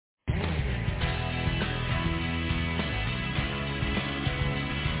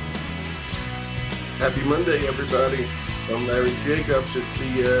Happy Monday, everybody. I'm Larry Jacobs. It's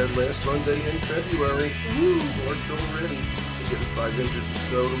the last Monday in February. Woo, March already. We're getting 5 inches of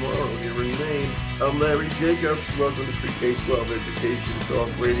snow tomorrow here in Maine. I'm Larry Jacobs. Welcome to Pre-K-12 Education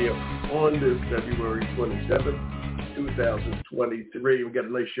Talk Radio on this February 27th, 2023. We've got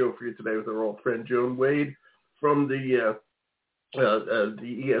a nice show for you today with our old friend Joan Wade from the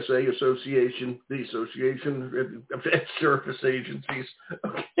ESA Association, the Association of Ed Service Agencies.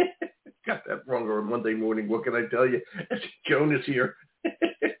 Okay. Got that wrong on Monday morning. What can I tell you? Joan is here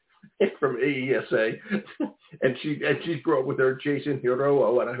from AESA, and she's brought with her Jason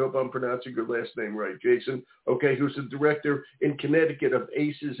Hirou, and I hope I'm pronouncing your last name right, Jason. Okay, who's the director in Connecticut of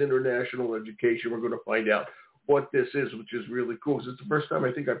AESA's International Education. We're going to find out what this is, which is really cool. Because it's the first time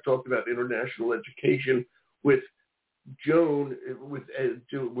I think I've talked about international education with Joan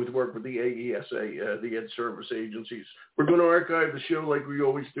with work with the AESA, the Ed Service Agencies. We're going to archive the show like we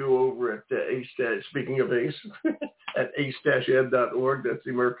always do over at ACE. Speaking of ACE, at ace-ed.org. That's the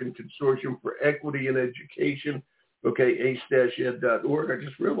American Consortium for Equity in Education. Okay, ace-ed.org. I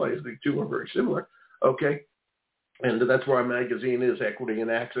just realized the two are very similar. Okay. And that's where our magazine is, Equity and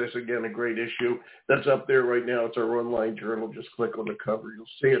Access. Again, a great issue. That's up there right now. It's our online journal. Just click on the cover. You'll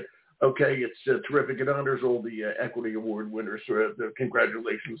see it. Okay, it's terrific. It honors all the Equity Award winners. So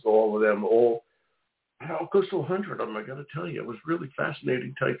congratulations to all of them. All close to 100 of them, I got to tell you. It was really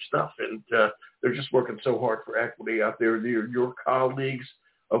fascinating type stuff. And they're just working so hard for equity out there. They're your colleagues,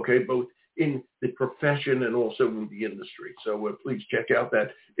 okay, both in the profession and also in the industry. So please check out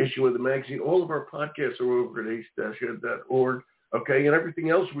that issue of the magazine. All of our podcasts are over at ace-ed.org. Okay, and everything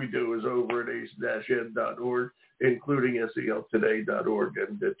else we do is over at ace-ed.org, including seltoday.org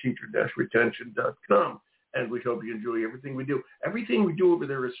and teacher-retention.com. And we hope you enjoy everything we do. Everything we do over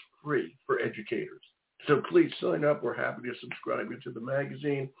there is free for educators. So please sign up. We're happy to subscribe you to the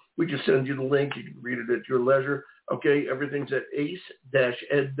magazine. We just send you the link. You can read it at your leisure. Okay, everything's at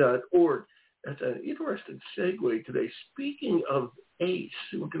ace-ed.org. That's an interesting segue today. Speaking of ACE,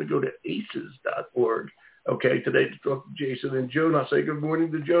 we're going to go to aces.org. Okay, today to talk to Jason and Joan. I'll say good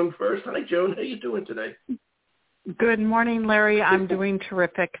morning to Joan first. Hi, Joan. How you doing today? Good morning, Larry. I'm doing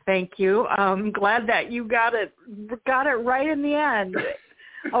terrific. Thank you. I'm glad that you got it right in the end.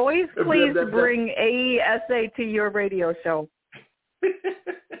 Always please bring AESA to your radio show.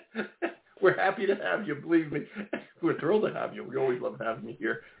 We're happy to have you, believe me. We're thrilled to have you. We always love having you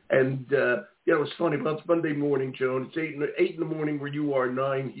here. And, it's funny, but it's Monday morning, Joan. It's 8 in the morning where you are,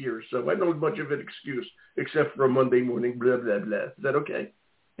 9 here. So I don't have much of an excuse except for a Monday morning, blah, blah, blah. Is that okay?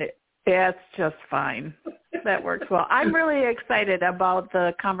 That's just fine. That works well. I'm really excited about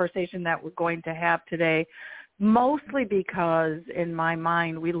the conversation that we're going to have today, mostly because in my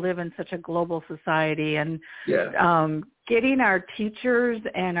mind we live in such a global society, and getting our teachers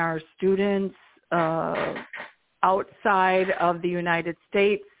and our students outside of the United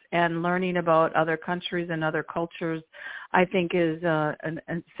States and learning about other countries and other cultures, I think is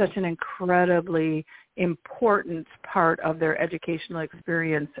such an incredibly important part of their educational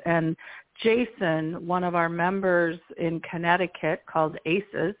experience. And Jason, one of our members in Connecticut called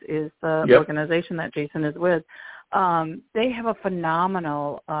ACES, is the organization that Jason is with. They have a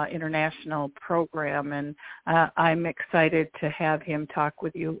phenomenal international program, and I'm excited to have him talk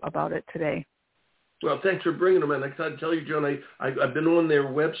with you about it today. Well, thanks for bringing them in. I got to tell you, Joan, I've been on their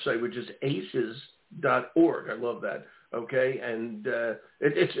website, which is aces.org. I love that. Okay, and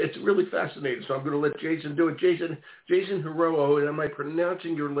it's really fascinating. So I'm going to let Jason do it. Jason Hirou, am I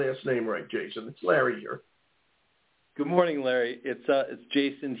pronouncing your last name right, Jason? It's Larry here. Good morning, Larry. It's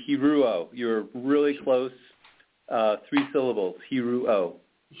Jason Hirou. You're really close. 3 syllables. Hirou.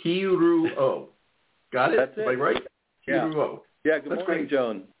 Hirou. Got it? That's it. Am I right? Yeah. Hirou. Yeah. Good morning, great.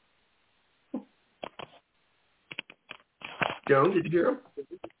 Joan. Joan, did you hear him?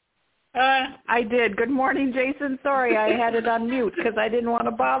 I did. Good morning, Jason. Sorry, I had it on mute because I didn't want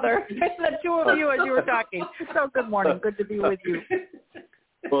to bother the two of you as you were talking. So good morning. Good to be with you.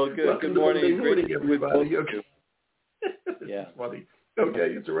 Well, good morning. Good morning, everybody. Okay. Yeah. Funny.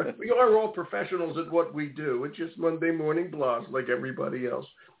 Okay, it's all right. We are all professionals at what we do. It's just Monday morning blogs like everybody else.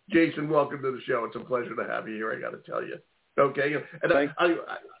 Jason, welcome to the show. It's a pleasure to have you here, I got to tell you. Okay, and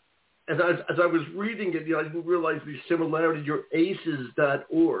as I was reading it, I didn't realize the similarity. You're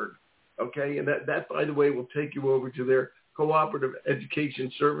aces.org. Okay, and that, by the way, will take you over to their Cooperative Education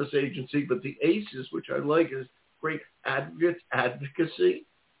Service Agency. But the ACES, which I like, is great advocacy,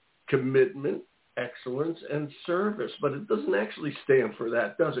 commitment, excellence, and service. But it doesn't actually stand for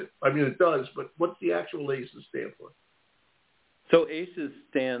that, does it? I mean, it does, but what's the actual ACES stand for? So ACES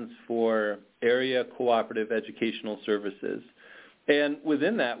stands for Area Cooperative Educational Services. And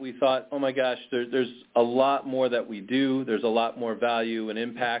within that, we thought, oh my gosh, there's a lot more that we do. There's a lot more value and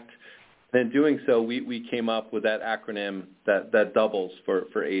impact. And in doing so, we came up with that acronym that doubles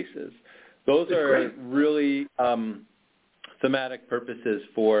for ACES. Those are really thematic purposes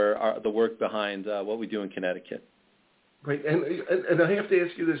for the work behind what we do in Connecticut. Right, and I have to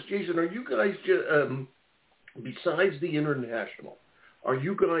ask you this, Jason, are you guys, besides the international, are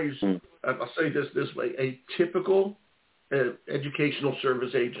you guys, I'll say this way, a typical educational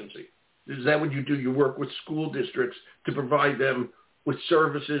service agency? Is that what you do? You work with school districts to provide them with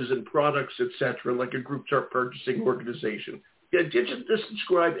services and products, et cetera, like a group purchasing organization. Yeah, just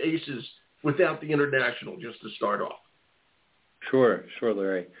describe ACES without the international, just to start off. Sure,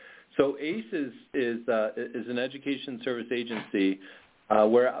 Larry. So ACES is an education service agency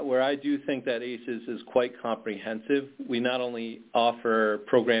where I do think that ACES is quite comprehensive. We not only offer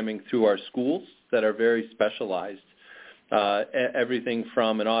programming through our schools that are very specialized, everything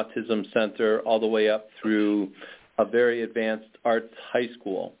from an autism center all the way up through a very advanced arts high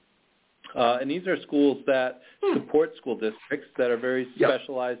school. And these are schools that support school districts that are very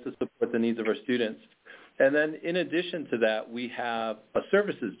specialized to support the needs of our students. And then in addition to that, we have a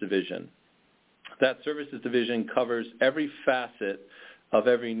services division. That services division covers every facet of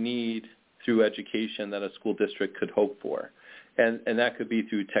every need through education that a school district could hope for. And that could be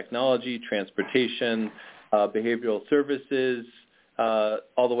through technology, transportation, behavioral services,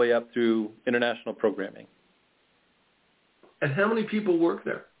 all the way up through international programming. And how many people work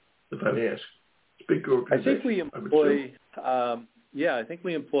there, if I may ask? Big organization. I think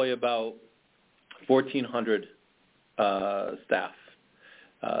we employ about 1,400 staff.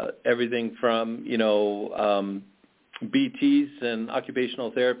 Everything from BTs and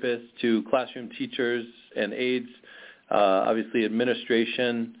occupational therapists to classroom teachers and aides, obviously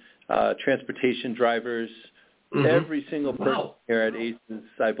administration, transportation drivers. Mm-hmm. Every single person here at ACES,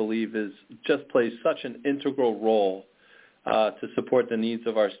 I believe, just plays such an integral role to support the needs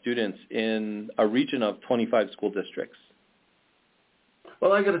of our students in a region of 25 school districts.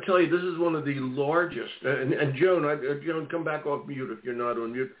 Well, I got to tell you, this is one of the largest. And Joan, come back off mute if you're not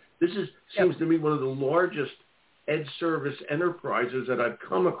on mute. This seems to me one of the largest ed service enterprises that I've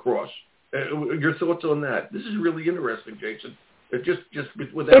come across. Your thoughts on that? This is really interesting, Jason. Just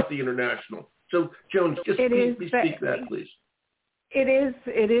without the international. So, Joan, just speak that, please.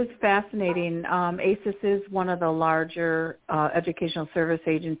 It is fascinating. ACES is one of the larger educational service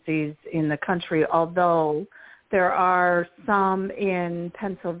agencies in the country, although there are some in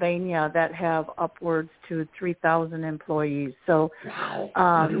Pennsylvania that have upwards to 3,000 employees. So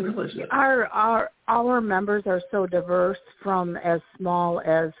I didn't realize that. Our members are so diverse, from as small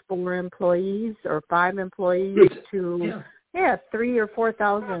as 4 employees or 5 employees to 3,000 or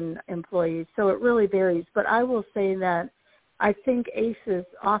 4,000 employees. So it really varies. But I will say that I think ACES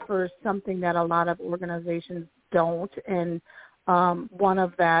offers something that a lot of organizations don't, and one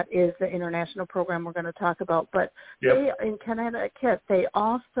of that is the international program we're going to talk about. But in Connecticut, they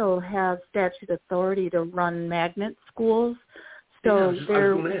also have statute authority to run magnet schools. So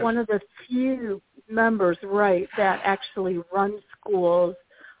they're one of the few members, that actually run schools.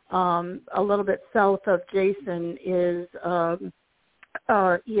 A little bit south of Jason is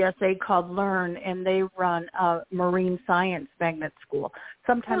ESA called Learn, and they run a marine science magnet school.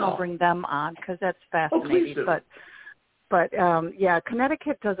 Sometime I'll bring them on because that's fascinating. But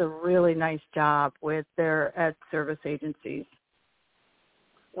Connecticut does a really nice job with their ed service agencies.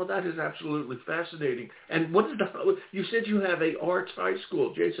 Well, that is absolutely fascinating. And what is you said you have a arts high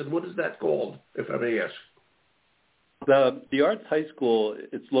school, Jason. What is that called, if I may ask? The Arts High School,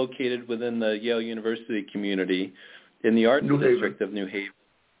 it's located within the Yale University community in the Arts District of New Haven.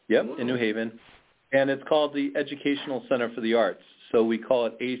 Yep, in New Haven. And it's called the Educational Center for the Arts. So we call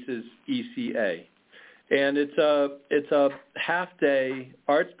it ACES ECA. And it's a half-day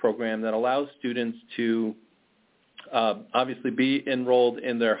arts program that allows students to obviously be enrolled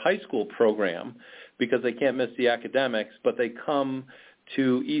in their high school program because they can't miss the academics, but they come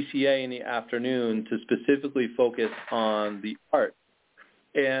to ECA in the afternoon to specifically focus on the arts.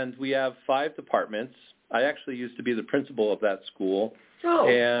 And we have 5 departments. I actually used to be the principal of that school.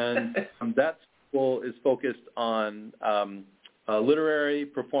 And that school is focused on literary,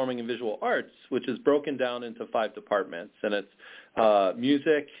 performing, and visual arts, which is broken down into 5 departments. And it's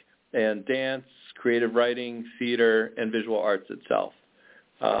music and dance, creative writing, theater, and visual arts itself.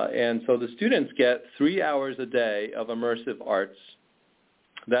 And so the students get 3 hours a day of immersive arts.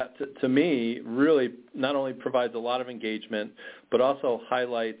 That, to me, really not only provides a lot of engagement, but also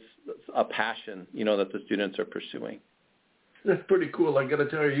highlights a passion, that the students are pursuing. That's pretty cool. I got to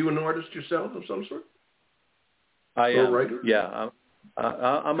tell you, are you an artist yourself of some sort? I am. Or a writer? Yeah,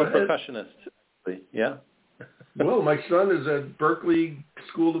 I'm a percussionist. Yeah. Well, my son is a Berklee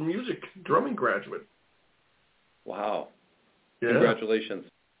School of Music drumming graduate. Wow. Yeah. Congratulations.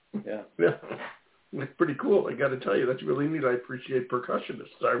 Yeah. Yeah. That's pretty cool. I got to tell you, that's really neat. I appreciate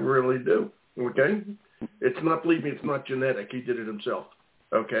percussionists. I really do. Okay? It's not, believe me, it's not genetic. He did it himself.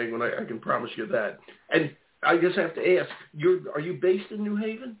 Okay? When I can promise you that. And I just have to ask, are you based in New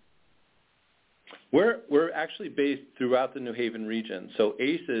Haven? We're actually based throughout the New Haven region. So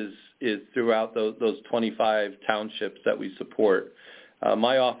ACES is throughout those 25 townships that we support.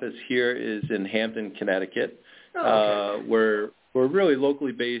 My office here is in Hampton, Connecticut. Oh, okay. We're really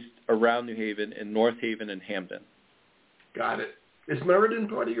locally based around New Haven in North Haven and Hampden. Got it. Is Meriden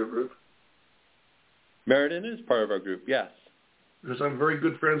part of your group? Meriden is part of our group, yes. Because I'm very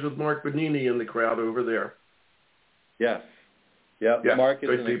good friends with Mark Bonini in the crowd over there. Yes. Yeah, Mark is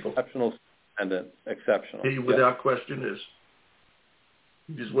an exceptional attendant. Exceptional. He, without question, is.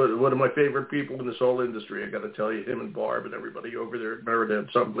 He's one of my favorite people in this whole industry. I got to tell you, him and Barb and everybody over there at Meriden.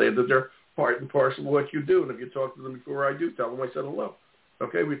 I'm glad that they're part and parcel of what you do. And if you talk to them before I do, tell them I said hello.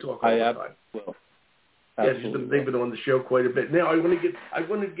 Okay, we talk all the time. Will. Yeah, they've been on the show quite a bit. Now I want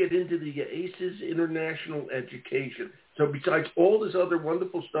to get into the ACES International Education. So besides all this other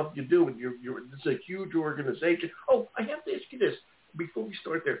wonderful stuff you do, and it's a huge organization. Oh, I have to ask you this before we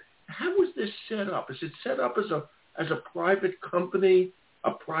start there. How was this set up? Is it set up as a private company,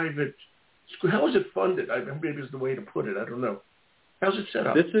 a private school? How is it funded? Maybe is the way to put it. I don't know. How's it set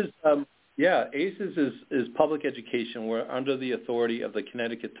up? This is ACES is public education. We're under the authority of the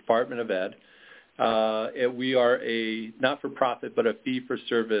Connecticut Department of Ed. We are a not-for-profit but a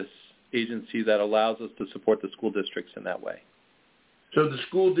fee-for-service agency that allows us to support the school districts in that way. So the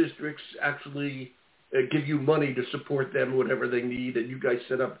school districts actually give you money to support them, whatever they need, and you guys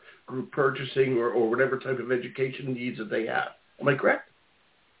set up group purchasing or whatever type of education needs that they have. Am I correct?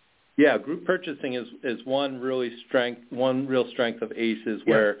 Yeah, group purchasing is one real strength of ACES,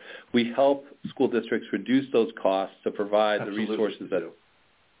 where we help school districts reduce those costs to provide the resources that.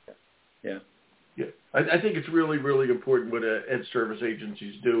 Yeah. Yeah, I think it's really, really important what ed service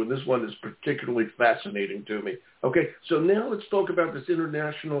agencies do, and this one is particularly fascinating to me. Okay, so now let's talk about this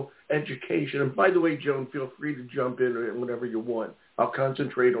international education. And by the way, Joan, feel free to jump in whenever you want. I'll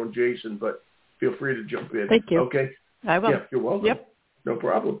concentrate on Jason, but feel free to jump in. Thank you. Okay? I will. Yeah, you're welcome. Yep. No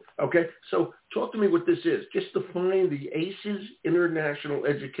problem. Okay, so talk to me what this is. Just define the ACES International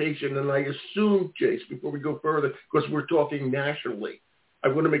Education, and I assume, Jace, before we go further, because we're talking nationally, I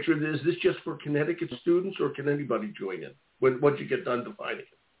want to make sure, is this just for Connecticut students, or can anybody join in once you get done defining it?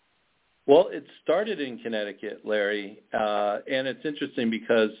 Well, it started in Connecticut, Larry, and it's interesting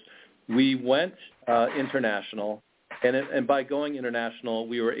because we went international, and by going international,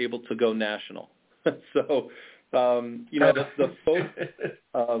 we were able to go national. So, the focus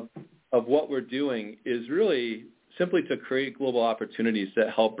of what we're doing is really simply to create global opportunities that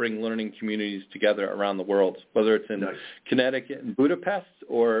help bring learning communities together around the world, whether it's in Connecticut and Budapest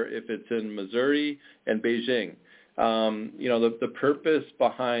or if it's in Missouri and Beijing. The purpose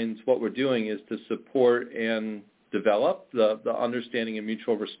behind what we're doing is to support and develop the understanding and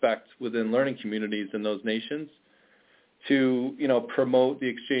mutual respect within learning communities in those nations to, promote the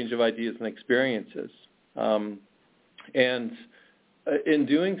exchange of ideas and experiences. And in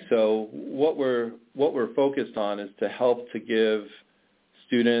doing so, what we're focused on is to help to give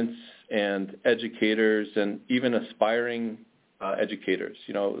students and educators and even aspiring educators,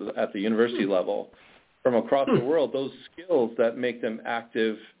 at the university level from across the world, those skills that make them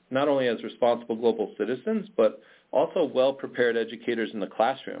active not only as responsible global citizens, but also well-prepared educators in the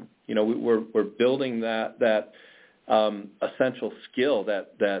classroom. We're building that essential skill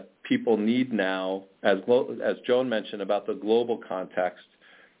that people need now, as Joan mentioned, about the global context.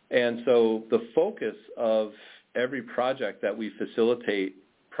 And so the focus of every project that we facilitate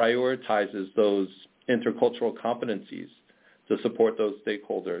prioritizes those intercultural competencies to support those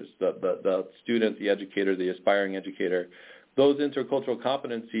stakeholders, the student, the educator, the aspiring educator. Those intercultural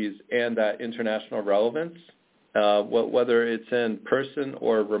competencies and that international relevance, whether it's in person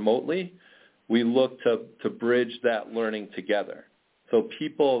or remotely, we look to bridge that learning together. So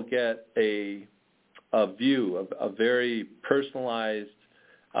people get a view, a very personalized,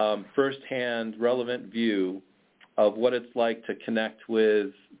 firsthand, relevant view of what it's like to connect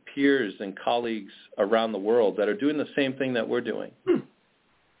with peers and colleagues around the world that are doing the same thing that we're doing.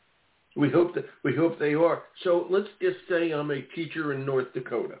 We hope they are. So let's just say I'm a teacher in North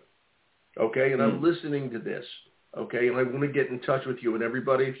Dakota, okay, and I'm listening to this. Okay, and I want to get in touch with you. And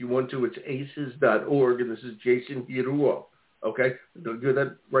everybody, if you want to, it's aces.org, and this is Jason Hirou. Okay? Did I do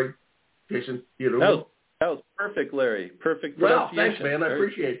that right, Jason Hirou? No, That was perfect, Larry. Perfect Well, pronunciation. thanks, man. I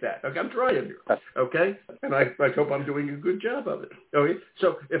appreciate that. Okay, I'm trying here. Okay? And I hope I'm doing a good job of it. Okay?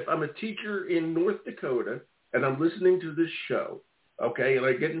 So if I'm a teacher in North Dakota and I'm listening to this show, okay, and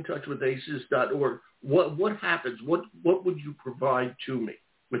I get in touch with ACES.org, what happens? What would you provide to me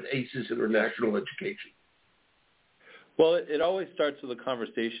with ACES International Education? Well, it always starts with a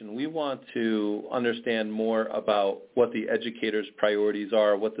conversation. We want to understand more about what the educators' priorities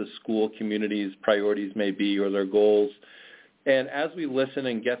are, what the school community's priorities may be or their goals. And as we listen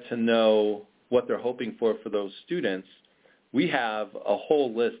and get to know what they're hoping for those students, we have a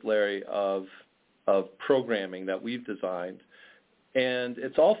whole list, Larry, of programming that we've designed. And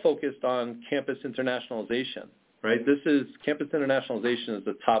it's all focused on campus internationalization, right? Campus internationalization is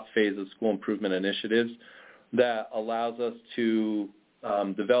the top phase of school improvement initiatives that allows us to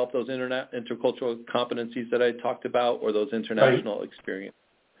develop those intercultural competencies that I talked about or those international experiences,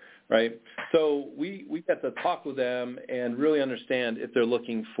 right? So we get to talk with them and really understand if they're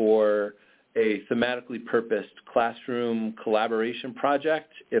looking for a thematically purposed classroom collaboration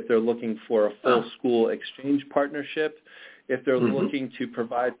project, if they're looking for a full school exchange partnership, if they're looking to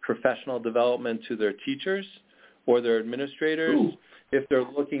provide professional development to their teachers or their administrators, if they're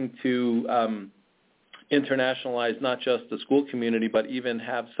looking to internationalize not just the school community, but even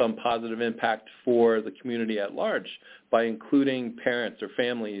have some positive impact for the community at large by including parents or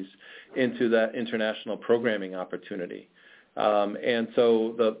families into that international programming opportunity. And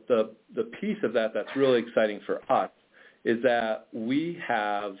so the piece of that that's really exciting for us is that we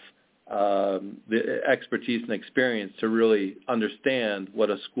have the expertise and experience to really understand what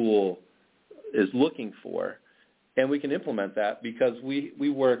a school is looking for. And we can implement that because we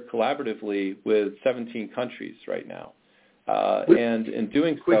work collaboratively with 17 countries right now. And in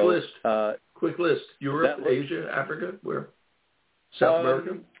doing so... Quick list. Europe, Asia, Africa, where? South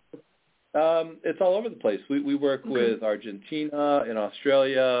America? It's all over the place. We work with Argentina, in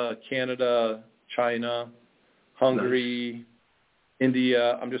Australia, Canada, China, Hungary,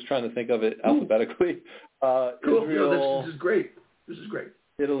 India. I'm just trying to think of it alphabetically. Cool. Israel, this is great.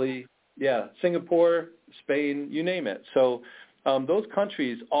 Italy, Singapore, Spain, you name it. So those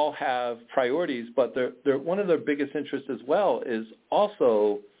countries all have priorities, but they're one of their biggest interests as well is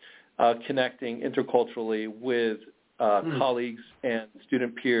also connecting interculturally with colleagues and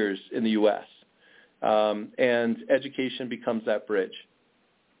student peers in the U.S. And education becomes that bridge.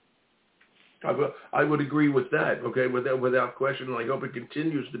 I would agree with that, okay, without question, and I hope it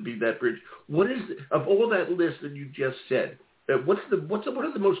continues to be that bridge. What is, of all that list that you just said, what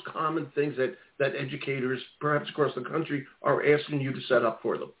are the most common things that educators, perhaps across the country, are asking you to set up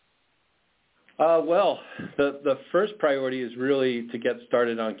for them? Well, the first priority is really to get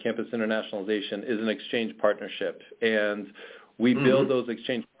started on campus internationalization is an exchange partnership. And we build those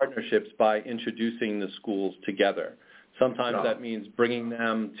exchange partnerships by introducing the schools together. Sometimes that means bringing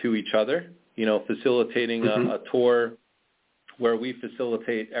them to each other, facilitating a tour where we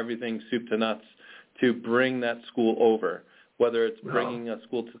facilitate everything soup to nuts to bring that school over, whether it's bringing a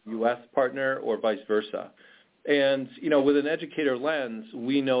school to the U.S. partner or vice versa. And, with an educator lens,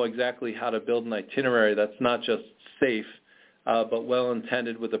 we know exactly how to build an itinerary that's not just safe, but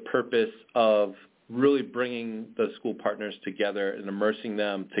well-intended with the purpose of really bringing the school partners together and immersing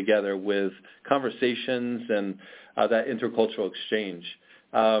them together with conversations and that intercultural exchange.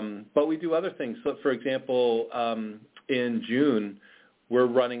 But we do other things. So, for example, in June, we're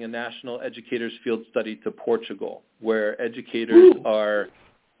running a national educators field study to Portugal, where educators are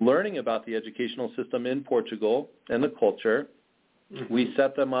learning about the educational system in Portugal and the culture. We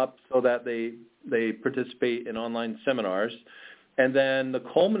set them up so that they participate in online seminars. And then the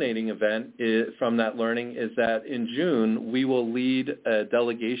culminating event from that learning is that in June, we will lead a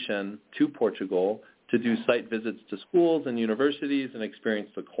delegation to Portugal to do site visits to schools and universities and experience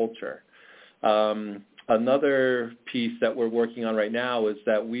the culture. Another piece that we're working on right now is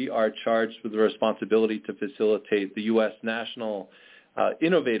that we are charged with the responsibility to facilitate the U.S. National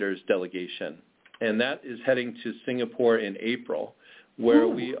Innovators Delegation, and that is heading to Singapore in April, where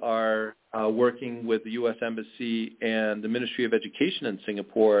we are working with the U.S. Embassy and the Ministry of Education in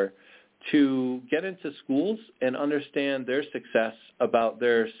Singapore to get into schools and understand their success about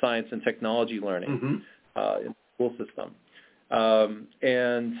their science and technology learning in the school system.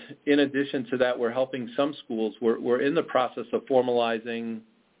 And in addition to that, we're helping some schools. We're in the process of formalizing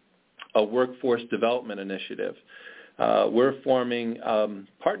a workforce development initiative. We're forming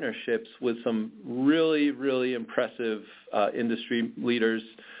partnerships with some really, really impressive industry leaders,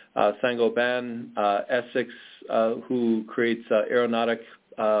 Saint-Gobain, Essex, who creates aeronautic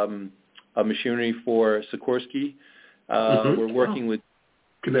machinery for Sikorsky. We're working with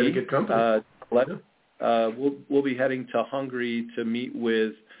Connecticut company. we'll be heading to Hungary to meet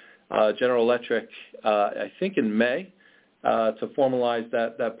with General Electric, I think in May, to formalize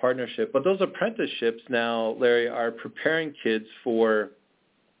that partnership. But those apprenticeships now, Larry, are preparing kids for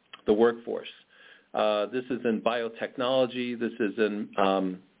the workforce. This is in biotechnology. This is in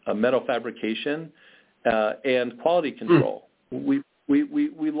metal fabrication and quality control. We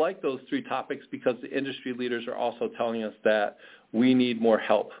like those three topics because the industry leaders are also telling us that we need more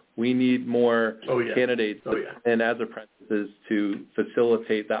help. We need more candidates and as apprentices to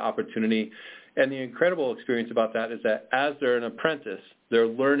facilitate that opportunity. And the incredible experience about that is that as they're an apprentice, they're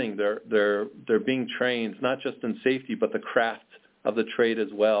learning, they're being trained not just in safety but the craft of the trade as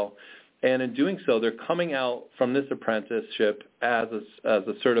well. And in doing so, they're coming out from this apprenticeship as a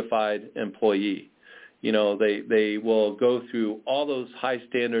certified employee. You know, they will go through all those high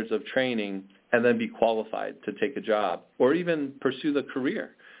standards of training and then be qualified to take a job or even pursue the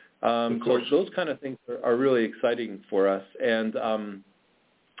career. So those kind of things are really exciting for us. And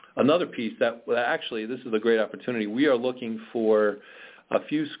another piece that actually this is a great opportunity. We are looking for a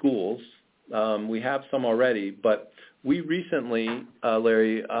few schools. We have some already, but we recently,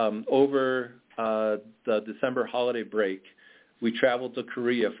 Larry, over the December holiday break, we traveled to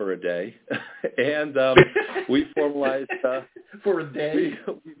Korea for a day, and we formalized for a day.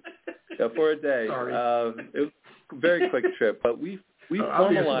 For a day. Sorry. It was a very quick trip, but we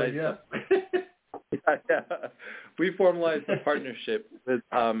formalized. We formalized a partnership with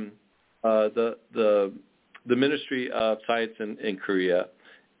the Ministry of Science in Korea,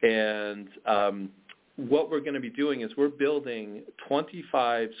 and what we're going to be doing is we're building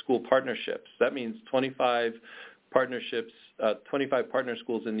 25 school partnerships. That means 25 partnerships, 25 partner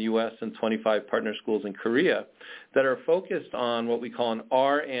schools in the U.S. and 25 partner schools in Korea that are focused on what we call an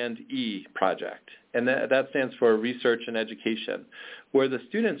R&E project. And that stands for research and education, where the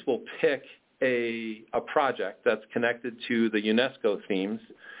students will pick a project that's connected to the UNESCO themes,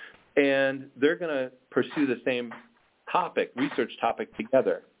 and they're going to pursue the same topic, research topic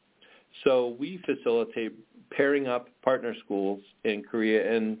together. So we facilitate pairing up partner schools in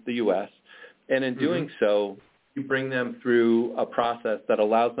Korea and the U.S., and in doing so, you bring them through a process that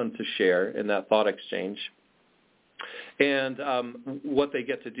allows them to share in that thought exchange. And what they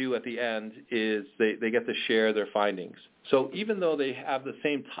get to do at the end is they get to share their findings. So even though they have the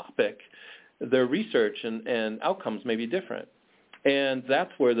same topic, their research and outcomes may be different. And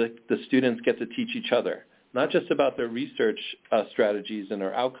that's where the students get to teach each other, not just about their research strategies and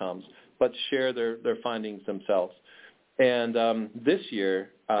their outcomes, but share their findings themselves. And this year,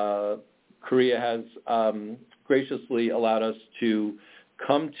 Korea has graciously allowed us to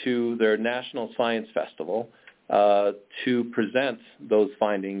come to their National Science Festival to present those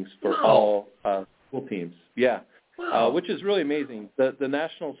findings for all school teams. Yeah, which is really amazing. The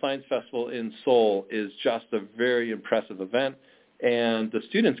National Science Festival in Seoul is just a very impressive event, and the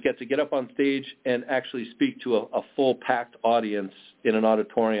students get up on stage and actually speak to a full packed audience in an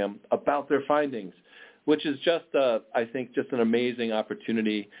auditorium about their findings, which is just, I think, just an amazing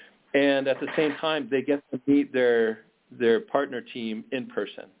opportunity. And at the same time, they get to meet their partner team in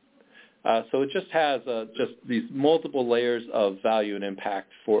person. So it just has just these multiple layers of value and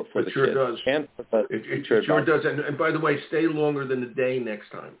impact for the kids. It does. And it sure does. And by the way, stay longer than a day next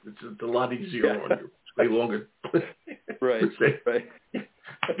time. It's a lot easier on you. Stay longer. Right.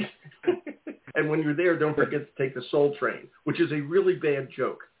 And when you're there, don't forget to take the Soul Train, which is a really bad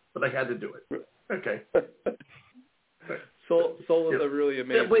joke, but I had to do it. Okay. Seoul is a really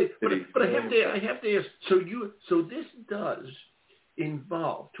amazing city. But I have to ask. So this does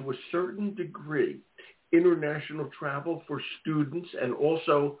involve, to a certain degree, international travel for students and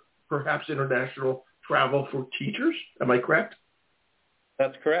also perhaps international travel for teachers. Am I correct?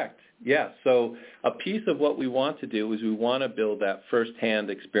 That's correct. Yeah. So a piece of what we want to do is we want to build that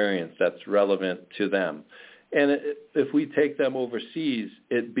firsthand experience that's relevant to them. And if we take them overseas,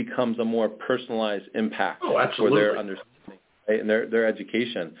 it becomes a more personalized impact for their understanding, right, and their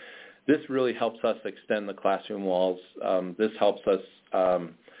education. This really helps us extend the classroom walls. This helps us,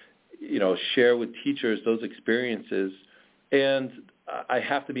 share with teachers those experiences. And I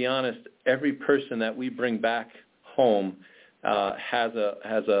have to be honest, every person that we bring back home has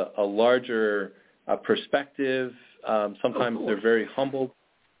a larger perspective. Sometimes they're very humbled.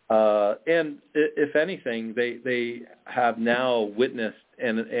 And if anything, they have now witnessed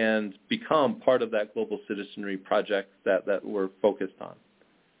and become part of that global citizenry project that we're focused on.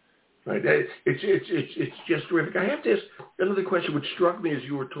 Right. It's just terrific. I have to ask another question which struck me as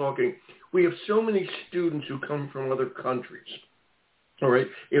you were talking. We have so many students who come from other countries, all right,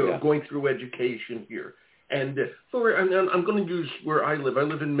 going through education here. And I'm going to use where I live. I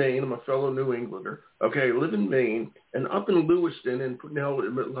live in Maine. I'm a fellow New Englander. Okay, I live in Maine, and up in Lewiston and now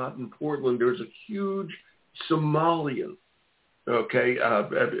a lot in Portland, there's a huge Somalian,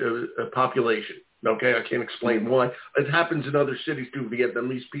 population. Okay, I can't explain why. It happens in other cities too.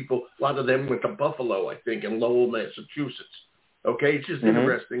 Vietnamese people, a lot of them went to Buffalo, I think, in Lowell, Massachusetts. Okay, it's just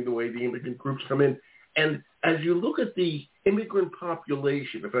interesting the way the immigrant groups come in. And as you look at the immigrant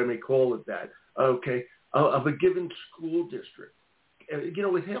population, if I may call it that, of a given school district,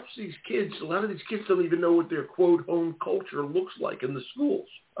 it helps these kids. A lot of these kids don't even know what their, quote, home culture looks like in the schools,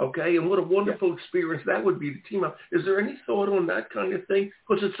 okay? And what a wonderful experience that would be to team up. Is there any thought on that kind of thing?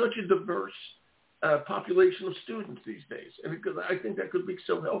 Because it's such a diverse population of students these days. And I think that could be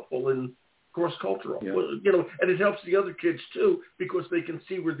so helpful in cross-cultural. Yeah. And it helps the other kids, too, because they can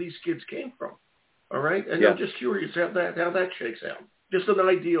see where these kids came from, all right? And I'm just curious how that shakes out. Just an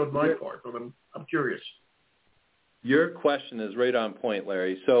idea on my part, but I'm curious. Your question is right on point,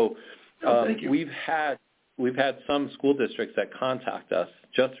 Larry. So thank you. we've had some school districts that contact us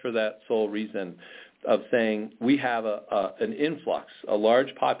just for that sole reason of saying we have an influx, a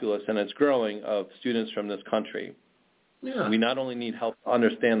large populace, and it's growing, of students from this country. Yeah. We not only need help to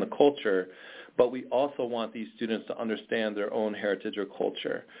understand the culture, but we also want these students to understand their own heritage or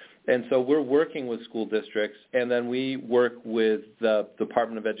culture. And so we're working with school districts, and then we work with the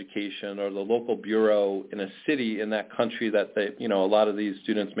Department of Education or the local bureau in a city in that country that a lot of these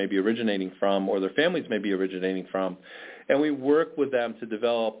students may be originating from, or their families may be originating from. And we work with them to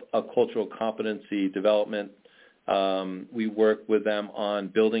develop a cultural competency development. We work with them on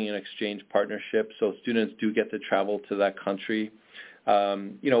building an exchange partnership so students do get to travel to that country.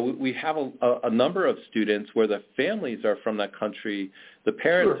 We have a number of students where the families are from that country, the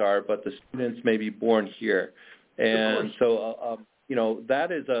parents are, but the students may be born here. And so,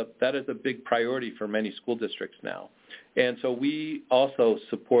 that is a big priority for many school districts now. And so we also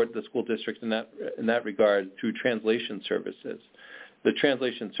support the school districts in that regard through translation services. The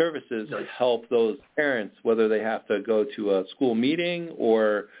translation services help those parents, whether they have to go to a school meeting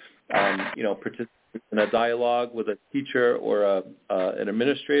or, participate in a dialogue with a teacher or an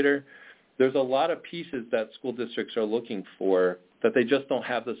administrator. There's a lot of pieces that school districts are looking for that they just don't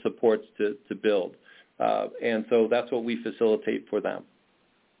have the supports to build. And so that's what we facilitate for them.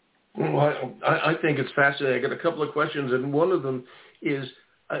 Well, I think it's fascinating. I got a couple of questions, and one of them is,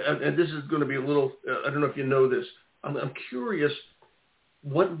 and this is going to be a little, I don't know if you know this, I'm curious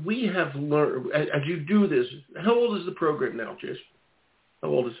what we have learned as you do this. How old is the program now, Jason? How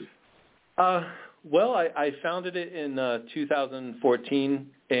old is it? Well, I founded it in 2014,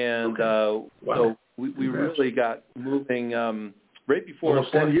 and so we really got moving right before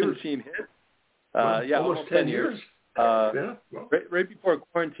almost 10 years. Quarantine hit. Almost 10 years. Right before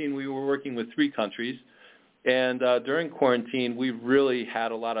quarantine, we were working with 3 countries, and during quarantine, we really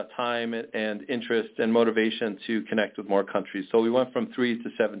had a lot of time and interest and motivation to connect with more countries. So we went from 3 to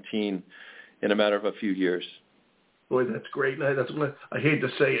 17 in a matter of a few years. Boy, that's great. I hate to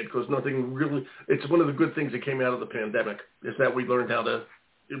say it because nothing really, it's one of the good things that came out of the pandemic is that we learned how to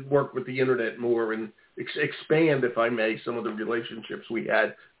work with the internet more and expand, if I may, some of the relationships we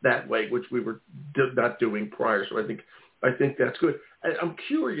had that way, which we were not doing prior. So I think that's good. I'm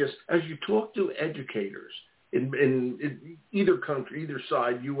curious, as you talk to educators in either country, either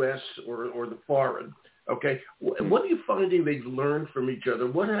side, U.S. or the foreign, okay, what are you finding they've learned from each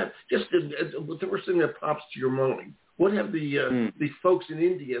other? What have, just the first thing that pops to your mind, what have the folks in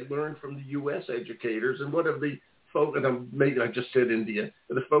India learned from the U.S. educators, and what have the folks, and maybe I just said India,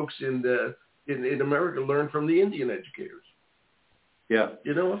 the folks in America learned from the Indian educators? Yeah.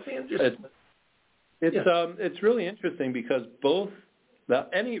 It's really interesting because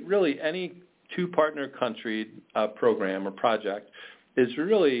any two-partner country program or project is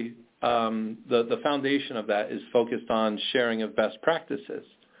really the foundation of that is focused on sharing of best practices.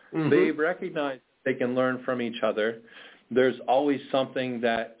 Mm-hmm. They recognize they can learn from each other. There's always something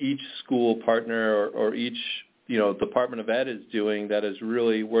that each school partner or each Department of Ed is doing that is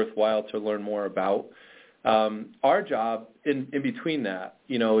really worthwhile to learn more about. Our job in between that,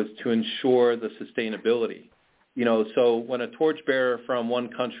 is to ensure the sustainability. So when a torchbearer from one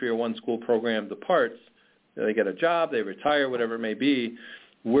country or one school program departs, they get a job, they retire, whatever it may be,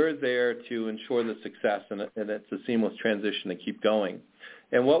 we're there to ensure the success and it's a seamless transition to keep going.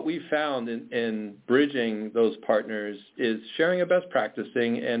 And what we found in bridging those partners is sharing a best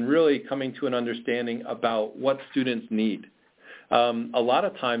practicing and really coming to an understanding about what students need. A lot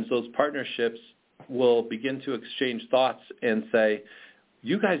of times those partnerships will begin to exchange thoughts and say,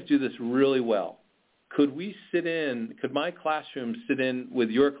 you guys do this really well. Could my classroom sit in with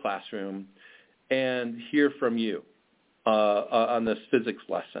your classroom and hear from you on this physics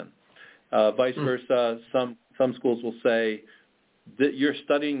lesson. Vice versa, some schools will say that you're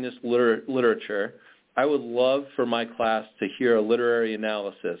studying this literature. I would love for my class to hear a literary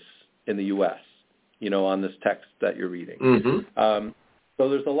analysis in the U.S., on this text that you're reading. So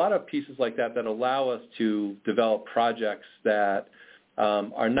there's a lot of pieces like that allow us to develop projects that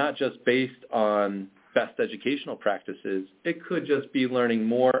are not just based on best educational practices. It could just be learning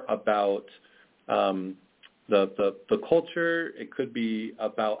more about the culture. It could be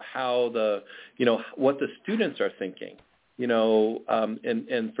about how what the students are thinking,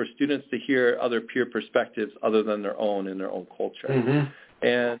 and for students to hear other peer perspectives other than their own in their own culture.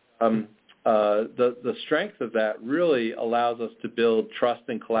 And the strength of that really allows us to build trust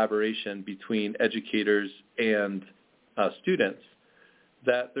and collaboration between educators and students,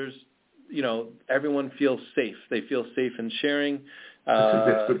 that there's, everyone feels safe. They feel safe in sharing,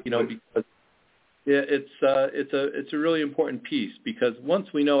 because it's a really important piece, because once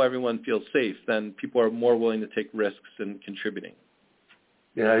we know everyone feels safe, then people are more willing to take risks in contributing.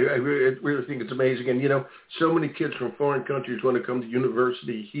 Yeah, I really think it's amazing. And, so many kids from foreign countries want to come to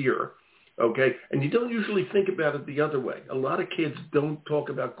university here, okay? And you don't usually think about it the other way. A lot of kids don't talk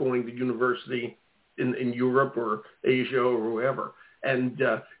about going to university in Europe or Asia or wherever. And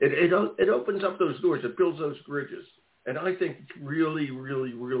it opens up those doors. It builds those bridges. And I think it's really,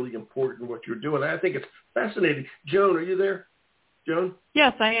 really, really important what you're doing. I think it's fascinating. Joan, are you there? Joan?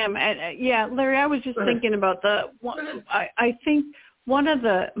 Yes, I am. Larry, I was just thinking about I think one of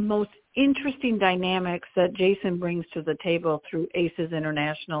the most interesting dynamics that Jason brings to the table through ACES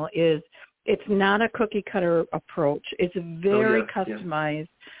International is it's not a cookie-cutter approach. It's very customized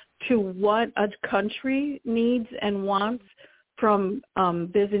to what a country needs and wants from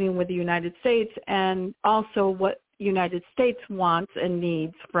visiting with the United States, and also what United States wants and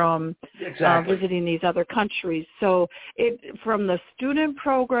needs from visiting these other countries. So from the student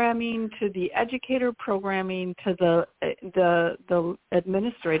programming to the educator programming to the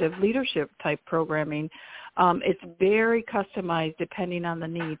administrative leadership type programming, it's very customized depending on the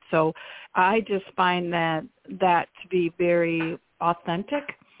need. So I just find that to be very authentic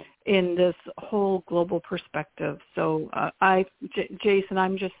in this whole global perspective. So Jason,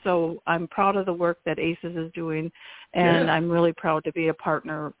 I'm proud of the work that ACES is doing, and I'm really proud to be a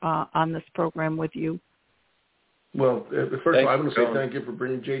partner on this program with you. Well, first of all, I'm going to say thank you for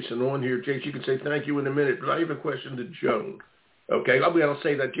bringing Jason on here. Jason, you can say thank you in a minute, but I have a question to Joan. Okay, I'll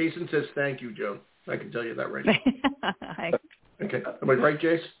say that. Jason says thank you, Joan. I can tell you that right now. Okay, am I right,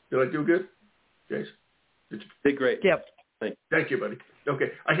 Jason? Did I do good? Jason? Did great. Yep. Thank you, buddy.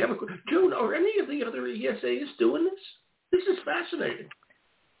 Okay, I have a question. Joan, are any of the other ESAs doing this? This is fascinating.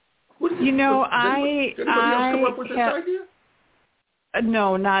 Does anybody else come up with this idea?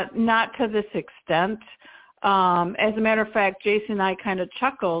 No, not to this extent. As a matter of fact, Jason and I kind of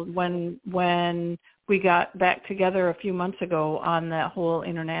chuckled when we got back together a few months ago on that whole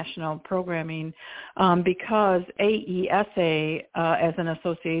international programming, because AESA as an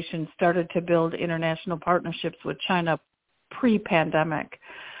association started to build international partnerships with China pre-pandemic.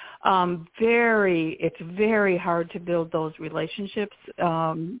 It's very hard to build those relationships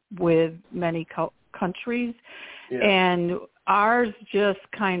with many countries, and ours just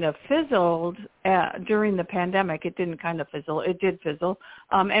kind of fizzled during the pandemic. It didn't kind of fizzle; it did fizzle,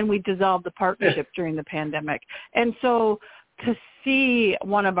 and we dissolved the partnership during the pandemic. And so, to see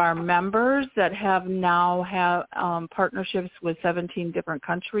one of our members that now have partnerships with 17 different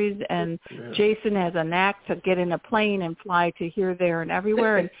countries, and Jason has a knack to get in a plane and fly to here, there, and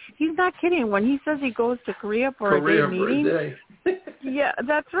everywhere. And he's not kidding when he says he goes to Korea for a day meeting. Yeah,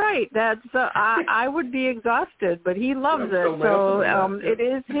 that's right. That's I would be exhausted, but he loves it. So it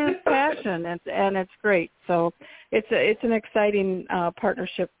is his passion, and it's great. So it's an exciting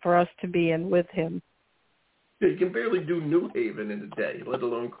partnership for us to be in with him. You can barely do New Haven in a day, let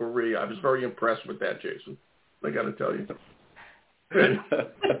alone Korea. I was very impressed with that, Jason. I got to tell you.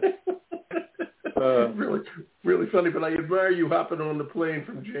 Really, really funny. But I admire you hopping on the plane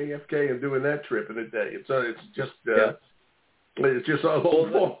from JFK and doing that trip in a day. It's just a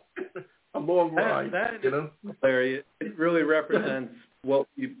long ride. Larry, it really represents what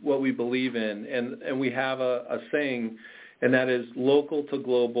we believe in, and we have a saying, and that is local to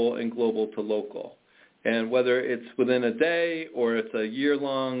global and global to local. And whether it's within a day or it's a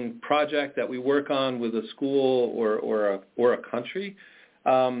year-long project that we work on with a school or a country,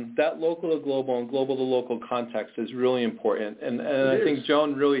 that local to global and global to local context is really important. And I think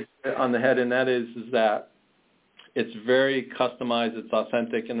Joan really hit on the head, and that is that it's very customized, it's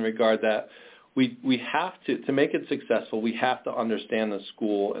authentic in the regard that we have to make it successful, we have to understand the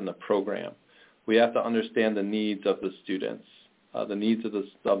school and the program. We have to understand the needs of the students, the needs of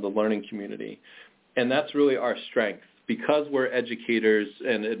the learning community. And that's really our strength. Because we're educators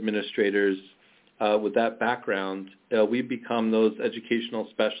and administrators with that background, we've become those educational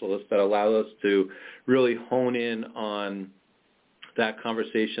specialists that allow us to really hone in on that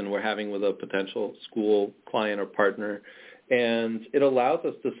conversation we're having with a potential school client or partner, and it allows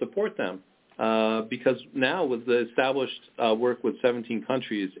us to support them because now with the established work with 17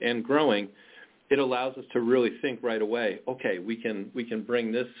 countries and growing, it allows us to really think right away, okay, we can bring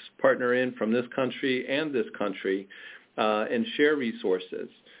this partner in from this country and this country and share resources.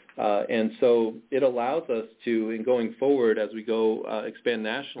 And so it allows us to, in going forward as we go expand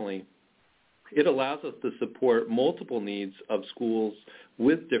nationally, it allows us to support multiple needs of schools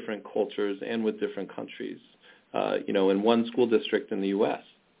with different cultures and with different countries, in one school district in the U.S.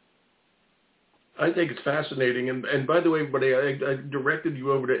 I think it's fascinating. And by the way, buddy, I directed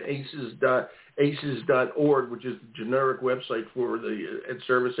you over to ACES.org, which is the generic website for the Ed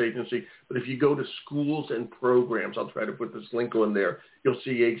Service Agency. But if you go to schools and programs, I'll try to put this link on there, you'll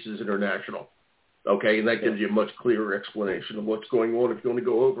see ACES International. Okay, and that gives you a much clearer explanation of what's going on if you want to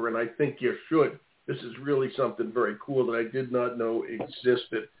go over, and I think you should. This is really something very cool that I did not know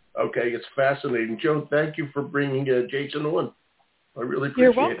existed. Okay, it's fascinating. Joan, thank you for bringing Jason on. I really appreciate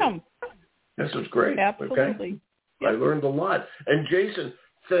it. You're welcome. This was great. Absolutely. Okay? Yep. I learned a lot. And Jason,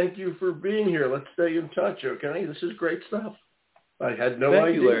 thank you for being here. Let's stay in touch, okay? This is great stuff. I had no idea.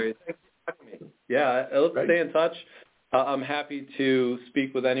 Thank you, Larry. Thanks for having me. Yeah, let's stay in touch. I'm happy to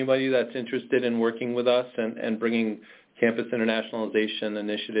speak with anybody that's interested in working with us and bringing campus internationalization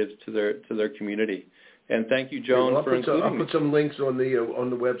initiatives to their community. And thank you, Joan, for including me. I'll put some links on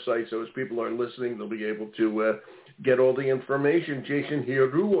the website so as people are listening, they'll be able to get all the information. Jason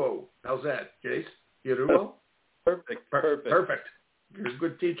Hirou. How's that, Jace? Hirou? Perfect. You're a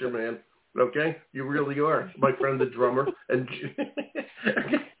good teacher, man. Okay? You really are. My friend, the drummer. And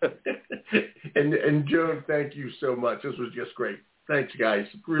Joan, thank you so much. This was just great. Thanks, guys.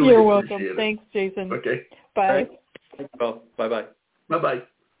 Really You're appreciate welcome. it. Thanks, Jason. Okay. Bye. Thanks, well, bye-bye. Bye-bye.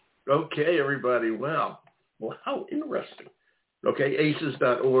 Okay, everybody. Wow. Well, how interesting. Okay,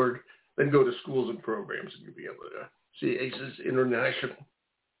 ACES.org. Then go to schools and programs, and you'll be able to see ACES International.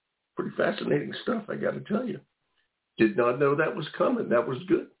 Pretty fascinating stuff, I got to tell you. Did not know that was coming. That was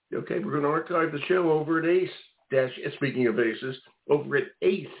good. Okay, we're going to archive the show over at speaking of ACES, over at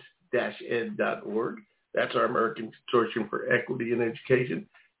ace-ed.org. That's our American Consortium for Equity in Education.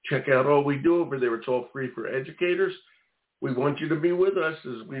 Check out all we do over there. It's all free for educators. We want you to be with us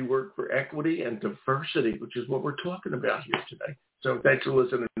as we work for equity and diversity, which is what we're talking about here today. So thanks for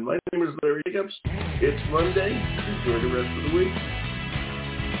listening. My name is Larry Jacobs. It's Monday. Enjoy the rest of the week.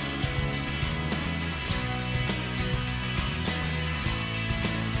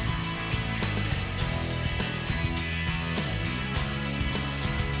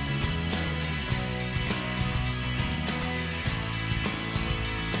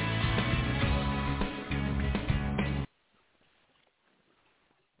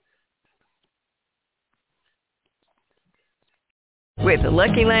 With the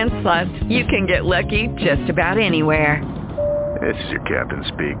Lucky Land Slots, you can get lucky just about anywhere. This is your captain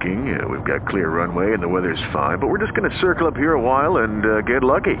speaking. We've got clear runway and the weather's fine, but we're just going to circle up here a while and get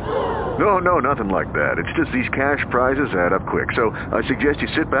lucky. No, nothing like that. It's just these cash prizes add up quick. So I suggest you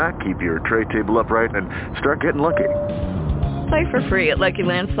sit back, keep your tray table upright, and start getting lucky. Play for free at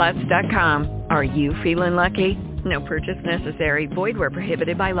LuckyLandSlots.com. Are you feeling lucky? No purchase necessary. Void where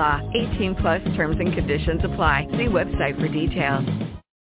prohibited by law. 18+ terms and conditions apply. See website for details.